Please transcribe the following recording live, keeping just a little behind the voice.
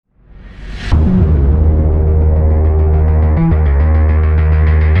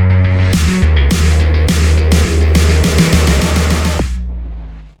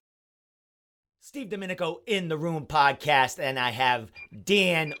Domenico in the Room podcast, and I have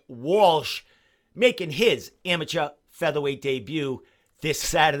Dan Walsh making his amateur featherweight debut this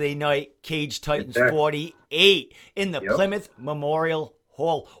Saturday night, Cage Titans 48 in the Plymouth Memorial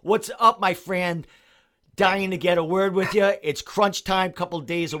Hall. What's up, my friend? Dying to get a word with you. It's crunch time, couple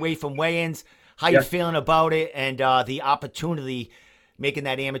days away from weigh-ins. How you feeling about it and the opportunity making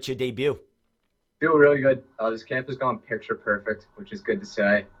that amateur debut? Feel really good. This camp has gone picture perfect, which is good to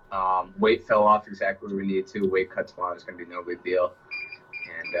say. Weight fell off exactly where we need to. Weight cut tomorrow is going to be no big deal.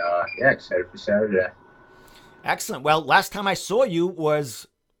 And excited for Saturday. Excellent. Well, last time I saw you was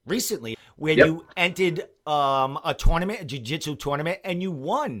recently where you entered a tournament, a jiu-jitsu tournament, and you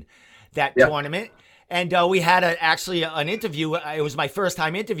won that tournament. And we had actually an interview. It was my first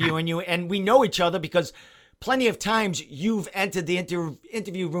time interviewing you, and we know each other because plenty of times you've entered the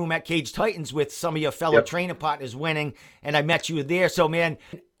interview room at Cage Titans with some of your fellow trainer partners winning, and I met you there. So, man,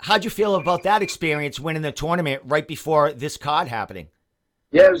 how'd you feel about that experience winning the tournament right before this card happening?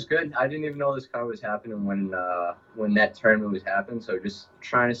 Yeah, it was good. I didn't even know this card was happening when that tournament was happening. So just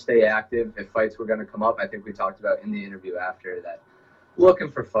trying to stay active. If fights were going to come up, I think we talked about in the interview after that.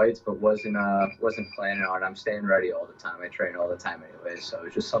 Looking for fights, but wasn't planning on. I'm staying ready all the time. I train all the time anyway, so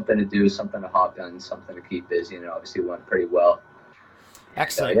it's just something to do, something to hop on, something to keep busy, and it obviously went pretty well.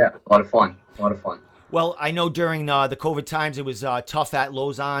 Excellent. A lot of fun. Well, I know during the COVID times it was tough at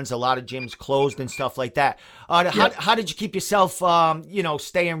Lauzon's. A lot of gyms closed and stuff like that. How did you keep yourself,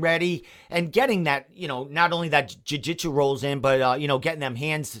 staying ready and getting that, not only that jiu-jitsu rolls in, but getting them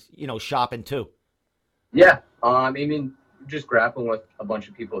hands, shopping too? Yeah, just grappling with a bunch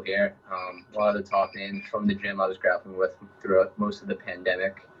of people here. A lot of the top names from the gym I was grappling with throughout most of the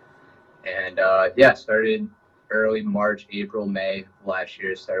pandemic. And started early March, April, May last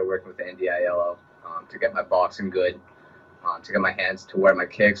year. Started working with the NDILO to get my boxing good, to get my hands to where my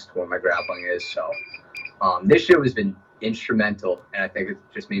kicks, to where my grappling is. So this year has been instrumental, and I think it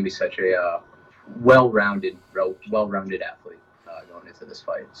just made me such a well-rounded athlete going into this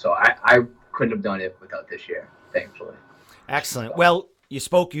fight. So I couldn't have done it without this year, thankfully. Excellent. Well, you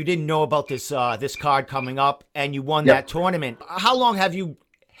didn't know about this card coming up, and you won that tournament. How long have you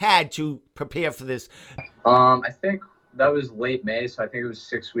had to prepare for this? I think that was late May, so I think it was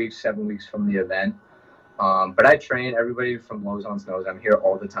 6 weeks, 7 weeks from the event. But I train. Everybody from Lauzon's knows I'm here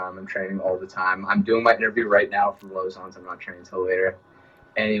all the time. I'm training all the time. I'm doing my interview right now from Lauzon's. I'm not training until later.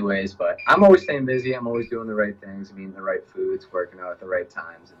 Anyways, but I'm always staying busy. I'm always doing the right things. I'm eating the right foods, working out at the right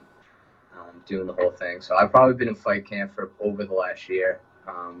times, and doing the whole thing. So I've probably been in fight camp for over the last year.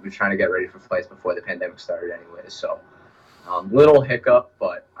 We're trying to get ready for fights before the pandemic started anyways. So little hiccup,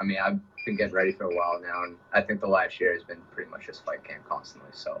 but I've been getting ready for a while now, and I think the last year has been pretty much just fight camp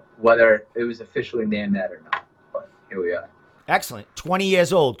constantly. So whether it was officially named that or not, but here we are. Excellent. 20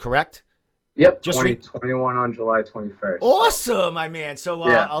 years old, correct? Yep, 21 on July 21st. Awesome, my man. So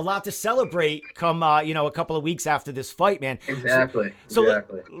a lot to celebrate come, a couple of weeks after this fight, man. Exactly. So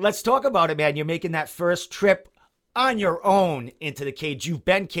let's talk about it, man. You're making that first trip on your own into the cage. You've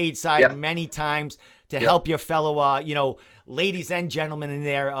been cage side many times to help your fellow, ladies and gentlemen in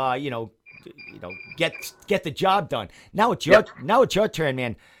there, get the job done. Now it's your turn,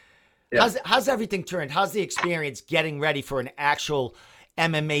 man. Yep. How's everything turned? How's the experience getting ready for an actual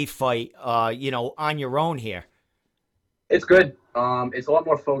MMA fight, on your own here? It's good. It's a lot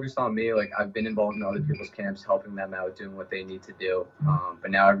more focused on me. Like, I've been involved in other people's camps, helping them out, doing what they need to do.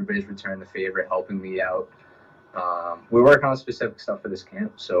 But now everybody's returned the favor, helping me out. We're working on specific stuff for this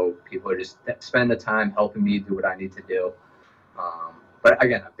camp, so people are just spend the time helping me do what I need to do. But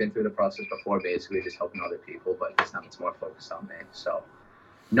again, I've been through the process before, basically just helping other people, but this time it's more focused on me. So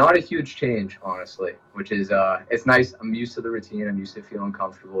not a huge change, honestly, which is it's nice. I'm used to the routine. I'm used to feeling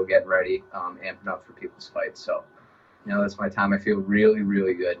comfortable, getting ready, amping up for people's fights. So, that's my time. I feel really,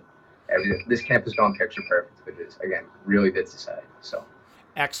 really good. This camp has gone picture perfect, which is, again, really good to say. So,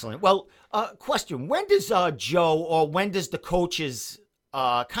 excellent. Well, question: when does Joe or when does the coaches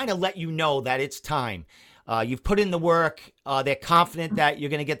kind of let you know that it's time? You've put in the work. They're confident that you're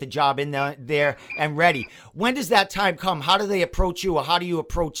going to get the job in there and ready. When does that time come? How do they approach you, or how do you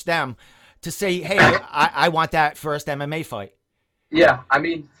approach them to say, hey, I want that first MMA fight? Yeah,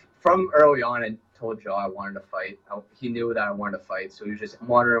 from early on, I told Joe I wanted to fight. He knew that I wanted to fight, so he was just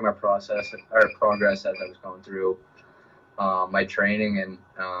monitoring my progress as I was going through my training. And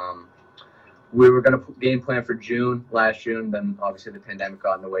we were going to game plan for last June. Then obviously the pandemic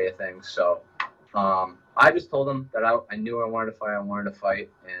got in the way of things. So I just told him that I knew I wanted to fight.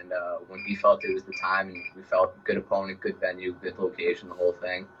 And when he felt it was the time, and we felt good opponent, good venue, good location, the whole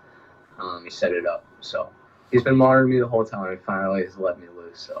thing, he set it up. So he's been monitoring me the whole time, and finally has let me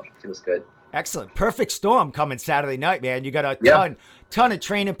loose. So it feels good. Excellent. Perfect storm coming Saturday night, man. You got a ton of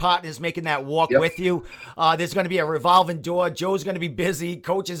training partners making that walk with you. There's going to be a revolving door. Joe's going to be busy.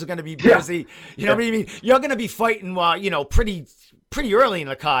 Coaches are going to be busy. You know what I mean? You're going to be fighting, pretty early in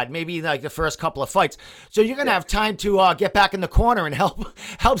the card, maybe like the first couple of fights. So you're going to have time to get back in the corner and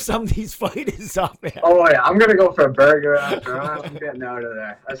help some of these fighters up, man. Oh, yeah. I'm going to go for a burger after. I'm getting out of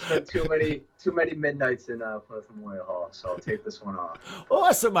there. I spent too many midnights in Plymouth Memorial Hall, so I'll take this one off.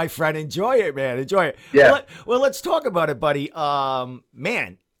 Awesome, my friend. Enjoy it, man. Enjoy it. Yeah. Well, let's talk about it, buddy.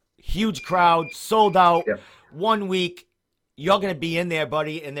 Man, huge crowd, sold out, 1 week. You're going to be in there,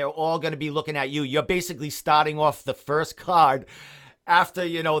 buddy, and they're all going to be looking at you. You're basically starting off the first card after,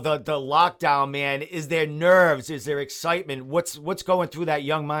 the lockdown, man. Is there nerves? Is there excitement? What's going through that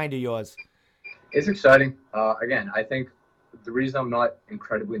young mind of yours? It's exciting. Again, I think the reason I'm not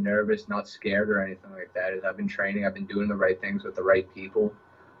incredibly nervous, not scared or anything like that is I've been training. I've been doing the right things with the right people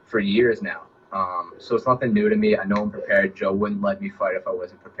for years now. So it's nothing new to me. I know I'm prepared. Joe wouldn't let me fight if I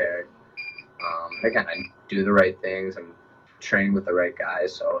wasn't prepared. Again, I do the right things. I'm training with the right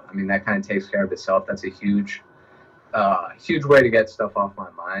guys. So, I mean, that kind of takes care of itself. That's a huge way to get stuff off my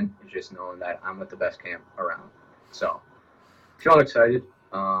mind, is just knowing that I'm with the best camp around. So, feeling excited.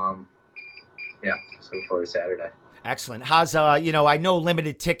 Just look forward to Saturday. Excellent. How's, I know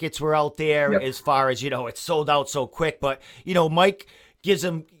limited tickets were out there as far as, it's sold out so quick, but, Mike gives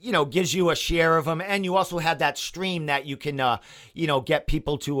you a share of them. And you also have that stream that you can, get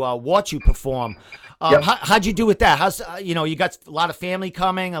people to watch you perform. How'd you do with that? How's, you got a lot of family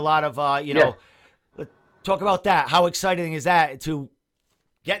coming, a lot of, talk about that. How exciting is that to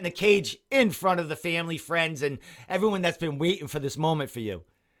get in the cage in front of the family, friends, and everyone that's been waiting for this moment for you?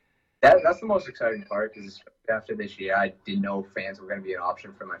 That's the most exciting part, because after this year, I didn't know fans were going to be an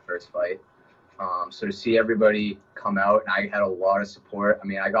option for my first fight. So to see everybody come out, and I had a lot of support. I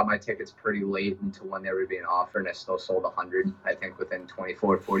mean, I got my tickets pretty late into when they were being offered, and I still sold 100, I think, within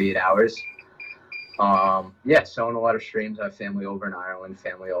 24 to 48 hours. Selling a lot of streams. I have family over in Ireland,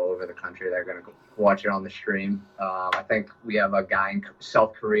 family all over the country. They're going to watch it on the stream. I think we have a guy in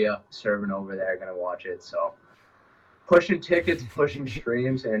South Korea serving over there going to watch it. So pushing tickets, pushing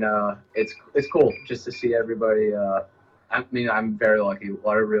streams, and it's cool just to see everybody. I'm very lucky. A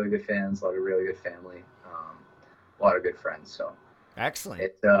lot of really good fans, a lot of really good family, a lot of good friends. So excellent.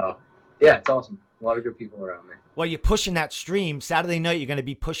 It's awesome. A lot of good people around me. Well, you're pushing that stream. Saturday night, you're going to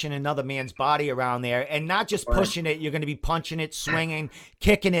be pushing another man's body around there, and not just pushing it. You're going to be punching it, swinging,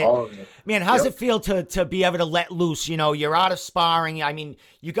 kicking it. All of it. Man, how's it feel to be able to let loose? You're out of sparring. I mean,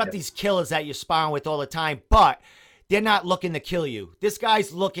 you got these killers that you're sparring with all the time, but they're not looking to kill you. This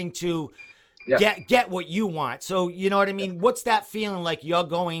guy's looking to get what you want. So, you know what I mean? What's that feeling like? You're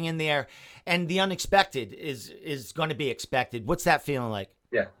going in there, and the unexpected is going to be expected. What's that feeling like?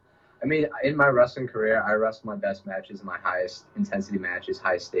 Yeah. I mean, in my wrestling career, I wrestle my best matches, my highest intensity matches,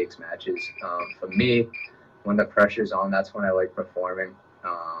 high stakes matches. For me, when the pressure's on, that's when I like performing.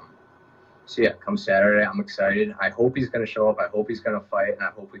 Come Saturday, I'm excited. I hope he's going to show up. I hope he's going to fight, and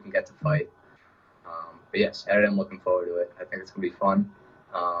I hope we can get to fight. Saturday, I'm looking forward to it. I think it's going to be fun.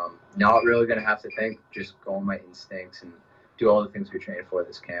 Not really going to have to think, just go on my instincts and do all the things we trained for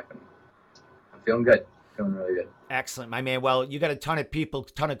this camp. And I'm feeling good. Feeling really good. Excellent, my man. Well, you got a ton of people,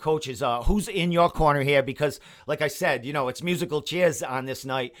 ton of coaches. Who's in your corner here? Because, like I said, it's musical chairs on this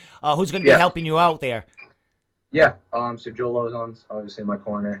night. Who's going to be helping you out there? Yeah. So Joe Lauzon's obviously in my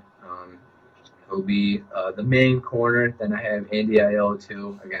corner. He'll be the main corner. Then I have Andy Aiello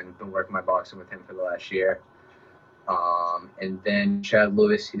too. Again, been working my boxing with him for the last year. And then Chad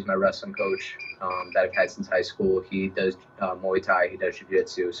Lewis, he's my wrestling coach that I've had since high school. He does Muay Thai, he does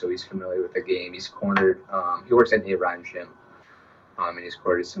Jiu-Jitsu, so he's familiar with the game. He's cornered, he works at Nate Ryan's gym, and he's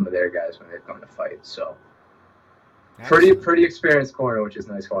cornered some of their guys when they're going to fight. So pretty experienced corner, which is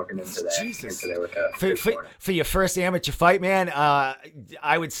nice walking into there with a for your first amateur fight, man.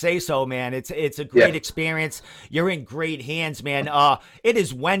 I would say so, man. It's a great experience. You're in great hands, man. It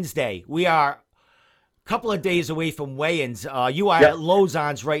is Wednesday. We are couple of days away from weigh-ins. You are at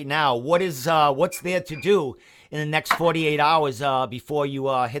Lauzon's right now. What's there to do in the next 48 hours before you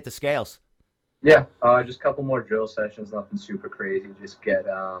hit the scales? Just a couple more drill sessions, nothing super crazy. Just get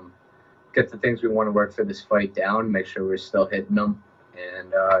the things we want to work for this fight down, make sure we're still hitting them.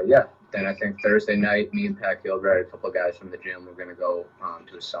 And then I think Thursday night, me and Pat Gilbert, a couple of guys from the gym, we're going to go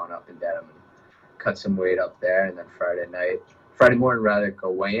to a sauna up in Dedham and cut some weight up there. And then Friday morning, rather, go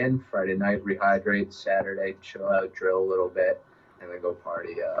weigh in. Friday night, rehydrate. Saturday, chill out, drill a little bit, and then go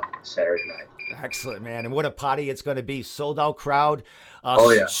party Saturday night. Excellent, man. And what a party it's going to be. Sold out crowd.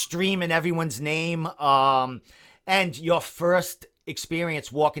 Stream in everyone's name. And your first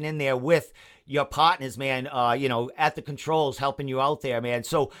experience walking in there with your partners, man, at the controls, helping you out there, man.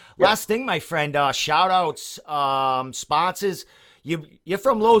 So last thing, my friend, shout outs, sponsors. You're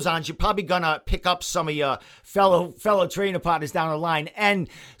from Lauzon. You're probably gonna pick up some of your fellow trainer partners down the line, and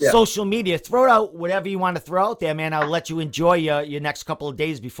social media. Throw out whatever you want to throw out there, man. I'll let you enjoy your next couple of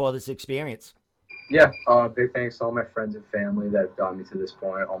days before this experience. Yeah, big thanks to all my friends and family that have got me to this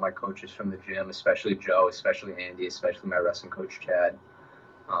point. All my coaches from the gym, especially Joe, especially Andy, especially my wrestling coach Chad.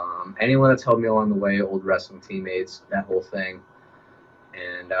 Anyone that's helped me along the way, old wrestling teammates, that whole thing.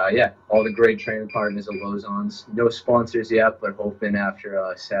 And all the great training partners at Lauzon's. No sponsors yet, but hoping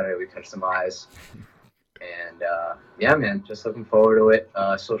after Saturday we catch some eyes. And man, just looking forward to it.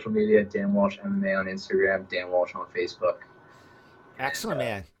 Social media, Dan Walsh MMA on Instagram, Dan Walsh on Facebook. Excellent,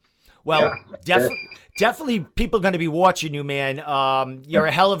 man. Well, definitely people are going to be watching you, man. You're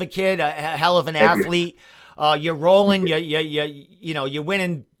a hell of a kid, a hell of an athlete. You're rolling. You're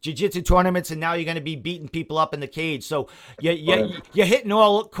winning jiu-jitsu tournaments, and now you're going to be beating people up in the cage. So you're hitting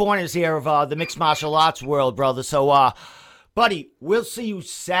all corners here of the mixed martial arts world, brother. So, buddy, we'll see you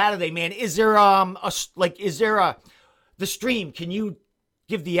Saturday, man. Is there the stream? Can you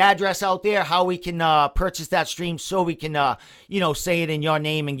give the address out there how we can purchase that stream so we can say it in your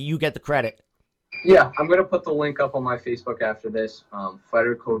name and you get the credit? Yeah, I'm gonna put the link up on my Facebook after this.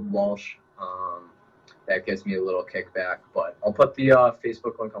 Fighter code Walsh. That gives me a little kickback, but I'll put the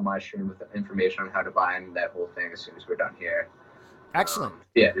Facebook link on my stream with the information on how to buy and that whole thing as soon as we're done here. Excellent.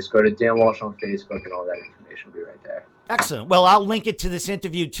 Just go to Dan Walsh on Facebook and all that information will be right there. Excellent. Well, I'll link it to this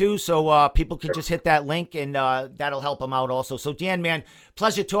interview too, so people can just hit that link, and that'll help them out also. So, Dan, man,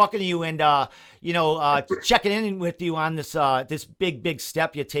 pleasure talking to you, and checking in with you on this big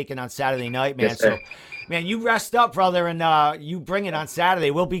step you're taking on Saturday night, man. Yes, so, man, you rest up, brother, and you bring it on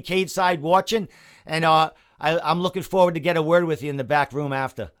Saturday. We'll be cage side watching, and I'm looking forward to get a word with you in the back room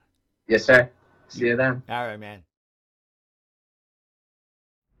after. Yes, sir. See you then. All right, man.